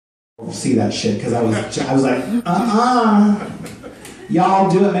see that shit because I was like, y'all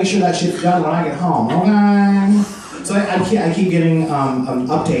do it. Make sure that shit's done when I get home. Okay. So I keep getting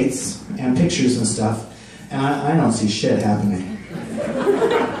updates and pictures and stuff, and I don't see shit happening.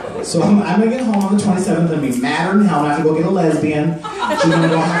 So I'm gonna get home on the 27th and be madder than hell. I'm gonna have to go get a lesbian. She's gonna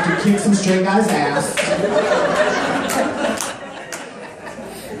go have to kick some straight guy's ass.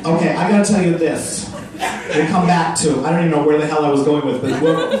 Okay, I gotta tell you this. We'll come back to, I don't even know where the hell I was going with, but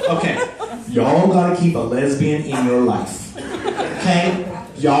okay. Y'all gotta keep a lesbian in your life. Okay?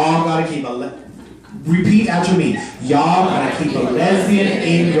 Y'all gotta keep repeat after me. Y'all gotta keep a lesbian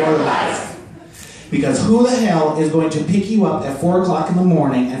in your life. Because who the hell is going to pick you up at 4 o'clock in the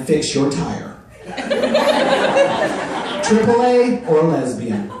morning and fix your tire? AAA or a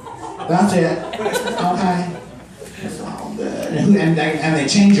lesbian? That's it. Okay? It's all good. And they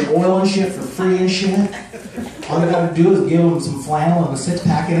change your oil and shit for free and shit. All you gotta do is give them some flannel and a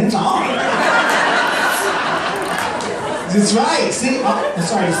 6-pack and it's on. That's right. See? Oh, I'm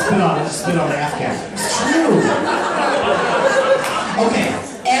sorry to spit on it. Just spit on the half-cap. It's true. Okay.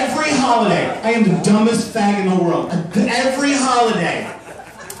 Every holiday, I am the dumbest fag in the world. Every holiday,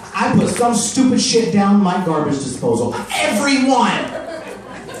 I put some stupid shit down my garbage disposal. Every one.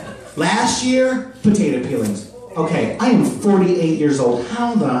 Last year, potato peelings. Okay, I am 48 years old.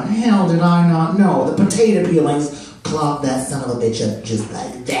 How the hell did I not know that potato peelings clog that son of a bitch up just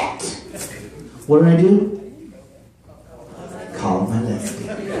like that? What did I do? Call my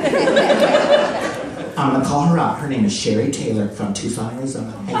lesbian. I'm gonna call her out. Her name is Sherry Taylor from Tucson,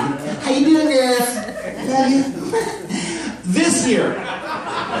 Arizona. How you doing, girl? Love you. This year,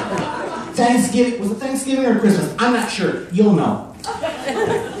 Thanksgiving, was it Thanksgiving or Christmas? I'm not sure. You'll know.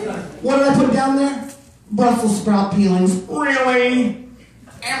 What did I put down there? Brussels sprout peelings. Really?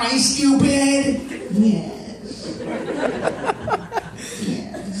 Am I stupid? Yes.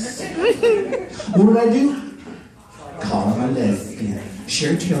 Yes. What did I do? Call my lesbian.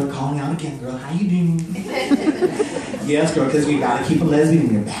 Sherry Taylor calling out again, girl. How you doing? Yes, girl, because you gotta keep a lesbian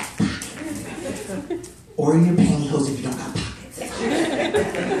in your back pocket. Or in your pantyhose if you don't got pockets.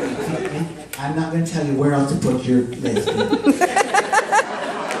 I'm not gonna tell you where else to put your lesbian.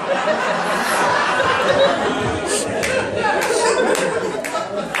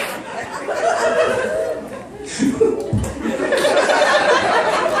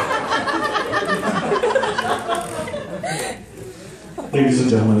 Ladies and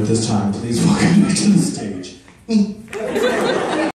gentlemen, at this time, please welcome me to the stage.